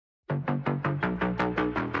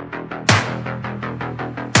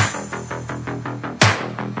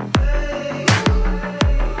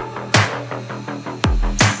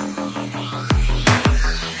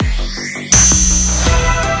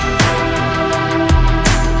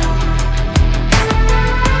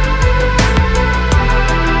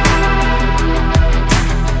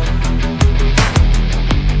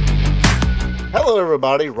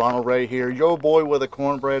everybody, Ronald Ray here, your boy with a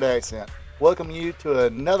cornbread accent. Welcome you to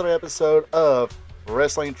another episode of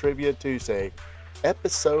Wrestling Trivia Tuesday,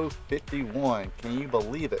 episode 51. Can you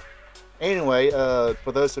believe it? Anyway,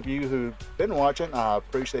 for those of you who've been watching, I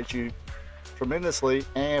appreciate you tremendously.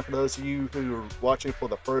 And for those of you who are watching for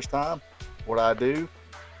the first time, what I do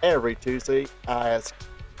every Tuesday, I ask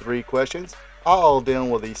 3 questions, all dealing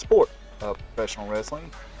with the sport of professional wrestling.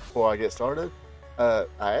 Before I get started, I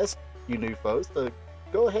ask you new folks to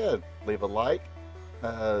go ahead, leave a like,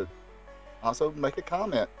 also make a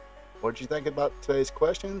comment. What did you think about today's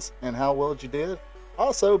questions and how well you did?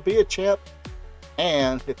 Also, be a champ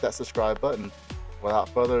and hit that subscribe button. Without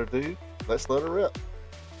further ado, let's let her rip.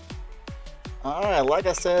 Alright, like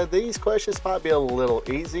I said, these questions might be a little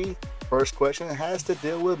easy. First question has to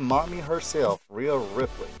deal with mommy herself, Rhea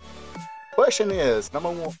Ripley. Question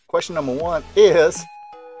number one is,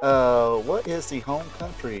 what is the home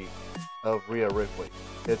country of Rhea Ripley?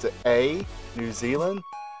 Is it A, New Zealand,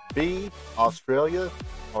 B, Australia,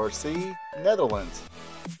 or C, Netherlands?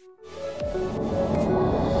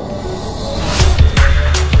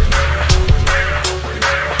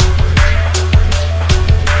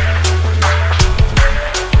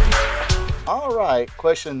 Alright,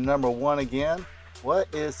 question number 1 again.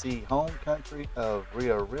 What is the home country of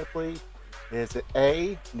Rhea Ripley? Is it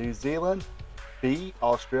A, New Zealand, B,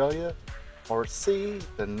 Australia, or C,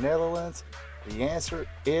 the Netherlands? The answer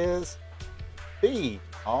is B,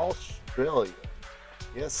 Australia.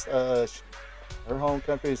 Yes, her home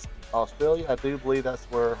country is Australia. I do believe that's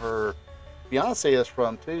where her fiance is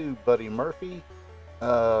from too, Buddy Murphy.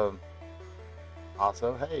 Also,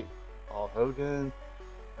 hey, Paul Hogan,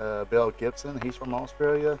 Bill Gibson, he's from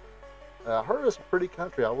Australia. I heard it's a pretty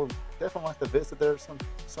country. I would definitely like to visit there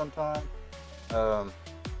sometime. Let's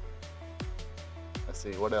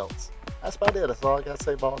see, what else? That's about it. That's all I got to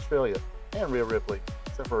say about Australia and Rhea Ripley.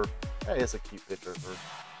 Except for, hey, it's a cute picture of her.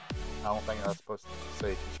 I don't think I was supposed to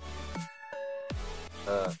say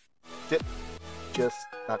she's cute. Just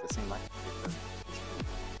not to seem like a picture.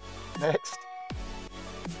 Next.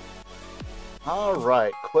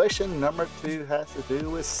 Alright, question number 2 has to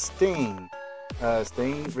do with Sting.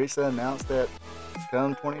 Sting recently announced that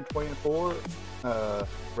come 2024,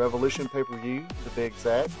 Revolution pay-per-view, to be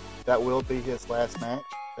exact, that will be his last match.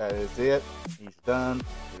 That is it. He's done.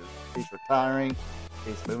 He's retiring.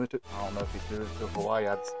 He's moving to, I don't know if he's moving to Hawaii.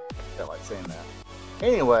 I just felt like saying that.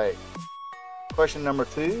 Anyway, question number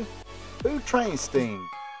 2. Who trained Sting?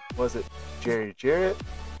 Was it Jerry Jarrett,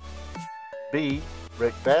 B,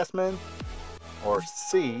 Rick Bassman, or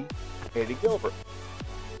C, Eddie Gilbert?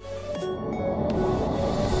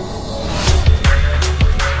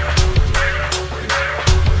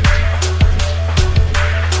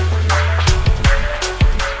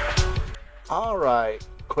 Alright,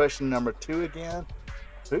 question number 2 again.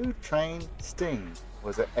 Who trained Sting?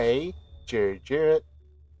 Was it A, Jerry Jarrett,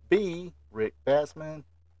 B, Rick Bassman,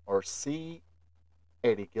 or C,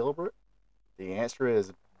 Eddie Gilbert? The answer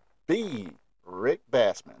is B, Rick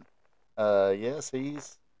Bassman. Yes,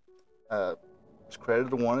 he's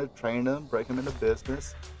credited one to train him, break him into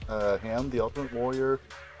business. Him, the Ultimate Warrior,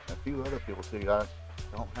 and a few other people too. I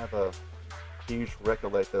don't have a huge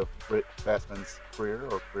recollection of Rick Bassman's career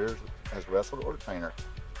or careers as a wrestler or trainer.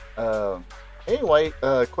 Anyway,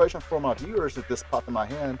 question for my viewers that this popped in my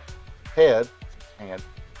head.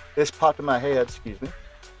 This popped in my head, excuse me.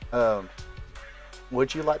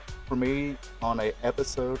 Would you like for me on an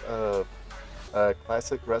episode of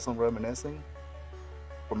Classic Wrestling Reminiscing,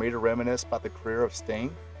 for me to reminisce about the career of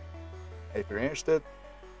Sting? If you're interested,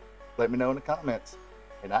 let me know in the comments,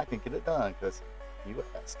 and I can get it done because you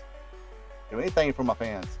asked. Do anything for my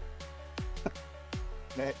fans.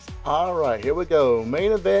 Next. Alright, here we go.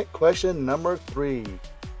 Main event question number 3.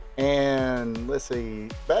 And let's see,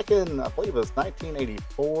 back in, I believe it was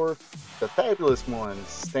 1984, the Fabulous Ones,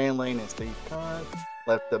 Stan Lane and Steve Keirn,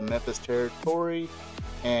 left the Memphis territory,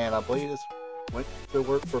 and I believe this went to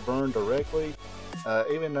work for Verne directly,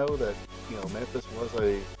 even though that, Memphis was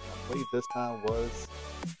I believe this time was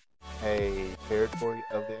a territory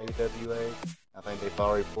of the AWA. I think they've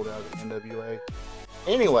already pulled out of the NWA.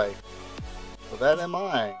 Anyway, with that in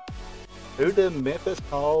mind, who did Memphis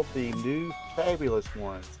call the new Fabulous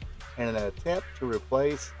Ones in an attempt to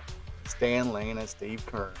replace Stan Lane and Steve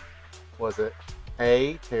Keirn? Was it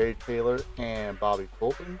A, Terry Taylor and Bobby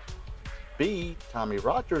Fulton, B, Tommy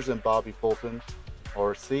Rogers and Bobby Fulton,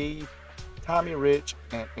 or C, Tommy Rich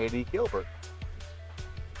and Eddie Gilbert?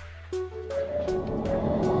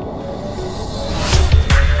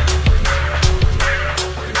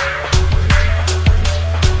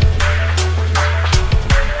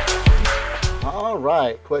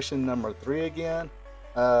 Alright, question number 3 again.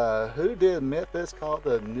 Who did Memphis call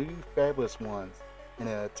the New Fabulous Ones in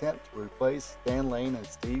an attempt to replace Stan Lane and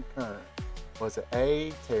Steve Keirn? Was it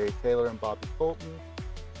A, Terry Taylor and Bobby Fulton,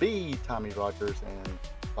 B, Tommy Rogers and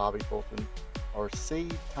Bobby Fulton, or C,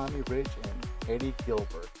 Tommy Rich and Eddie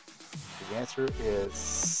Gilbert? The answer is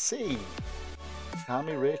C,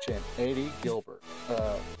 Tommy Rich and Eddie Gilbert.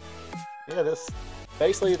 Yeah, this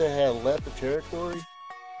basically they had left the territory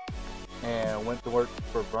and went to work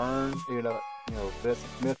for Vern. Even though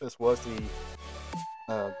Memphis was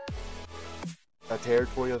the a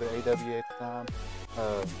territory of the AWA at the time,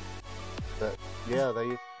 but yeah,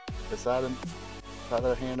 they decided to try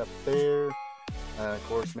their hand up there. Of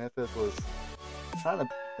course, Memphis was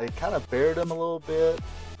they kind of buried them a little bit,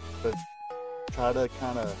 but try to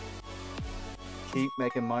kind of keep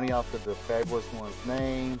making money off of the Fabulous One's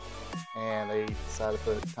name, and they decided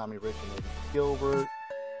to put Tommy Rich and Eddie Gilbert.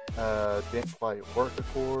 Didn't quite work,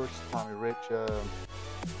 of course. Tommy Rich,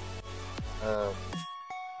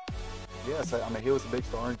 yes, I mean, he was a big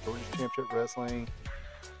star in Georgia Championship Wrestling.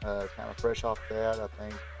 Kind of fresh off that, I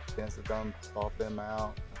think Vince had bought them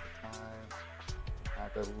out at the time. I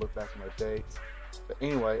have to look back at my dates. But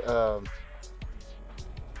anyway,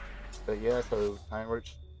 but yeah, so Tommy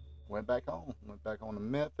Rich went back home to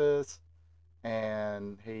Memphis,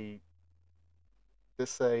 and he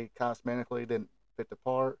just say cosmetically didn't fit the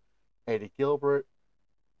part. Eddie Gilbert,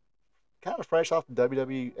 kind of fresh off the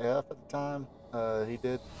WWF at the time. He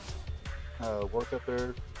did work up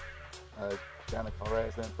there, got in a car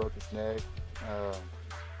accident, broke his neck.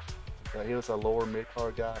 But he was a lower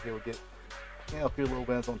mid-card guy. He would get a few little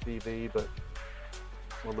wins on TV, but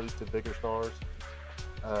will lose to bigger stars.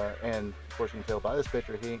 And of course, you can tell by this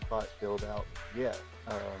picture, he ain't quite filled out yet.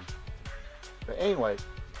 But anyway,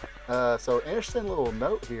 so interesting little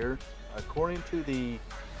note here. According to the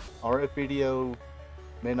RF Video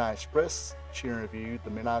Midnight Express cheering review, the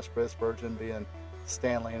Midnight Express version being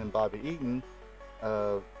Stan Lane and Bobby Eaton,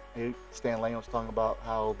 Stan Lane was talking about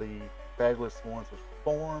how the Fabulous Ones was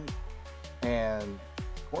formed, and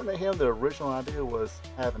according to him, the original idea was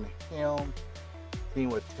having him team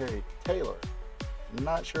with Terry Taylor. I'm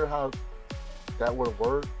not sure how that would have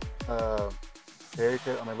worked. Terry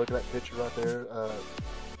Taylor, I mean, look at that picture right there.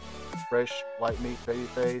 Fresh white meat baby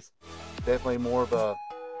face. Definitely more of a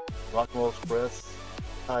Rock and Roll Express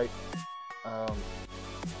type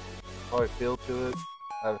probably feel to it.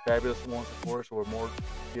 The Fabulous Ones, of course, were more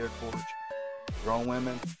geared towards grown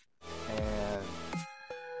women, and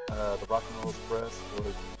the Rock and Roll Express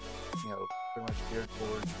was, pretty much geared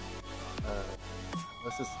towards,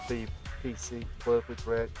 let's just be PC, politically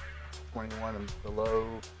correct, 21 and below,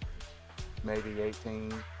 maybe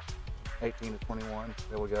 18 to 21.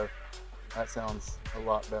 There we go. That sounds a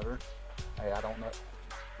lot better. Hey, I don't know.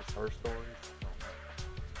 It's her stories.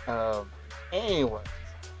 I don't know. Anyways,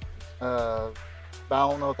 but I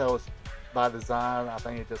don't know if that was by design. I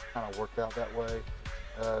think it just kind of worked out that way.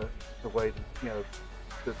 The way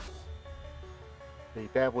the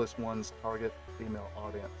Fabulous Ones target female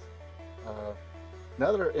audience.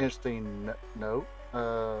 Another interesting note.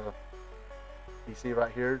 You see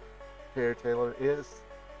right here, Terry Taylor is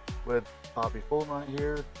with Bobby Fulton right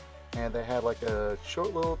here, and they had like a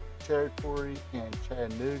short little territory in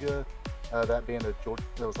Chattanooga, that being it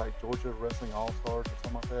was like Georgia Wrestling All Stars or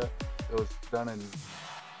something like that. It was done in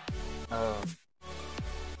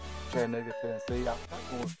Chattanooga, Tennessee. I forgot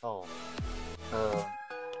what it was called.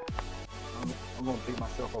 I'm gonna beat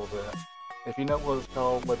myself over that. If you know what it's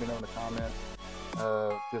called, let me know in the comments.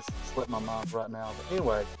 Just slipped my mind right now. But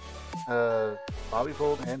anyway, Bobby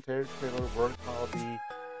Fulton and Terry Taylor were called the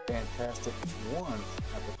Fantastic Ones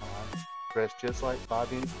at the time, dressed just like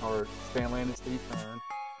Bobby or Stan Lane and Steve Keirn.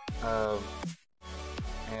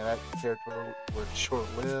 And that territory was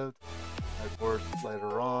short-lived. Of course,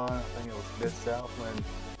 later on, I think it was Mid-South when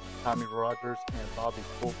Tommy Rogers and Bobby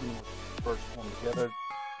Fulton was first formed together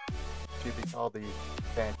to be called the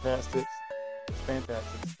Fantastics. It's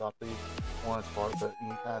Fantastics stopped the Ones part, but you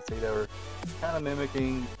can kind of see they were kind of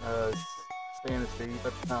mimicking Stan and Steve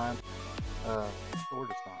at the time. Or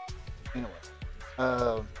just not. Anyway,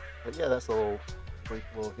 but yeah, that's a brief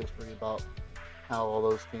little history about how all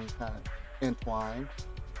those teams kind of entwine.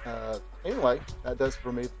 Anyway, that does it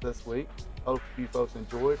for me this week. Hope you folks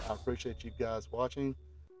enjoyed. I appreciate you guys watching,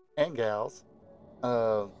 and gals.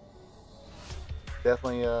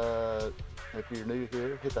 Definitely, if you're new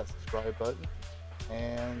here, hit that subscribe button,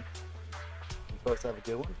 and you folks have a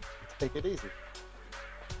good one. Take it easy.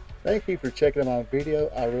 Thank you for checking out my video.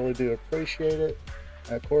 I really do appreciate it.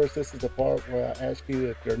 And of course, this is the part where I ask you,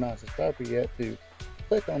 if you're not subscribed yet, to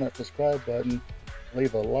click on that subscribe button,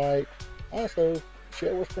 leave a like, also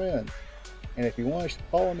share with friends. And if you want to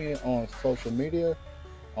follow me on social media,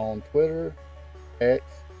 on Twitter, X,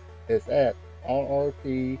 it's at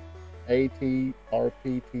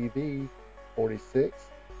RRPATRPTV46.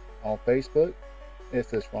 On Facebook,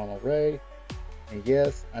 it's just Ronald Ray. And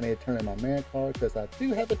yes, I need to turn in my man card because I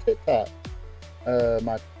do have a TikTok.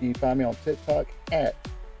 You can find me on TikTok at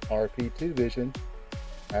RP2Vision.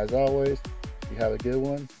 As always, you have a good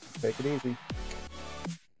one. Take it easy.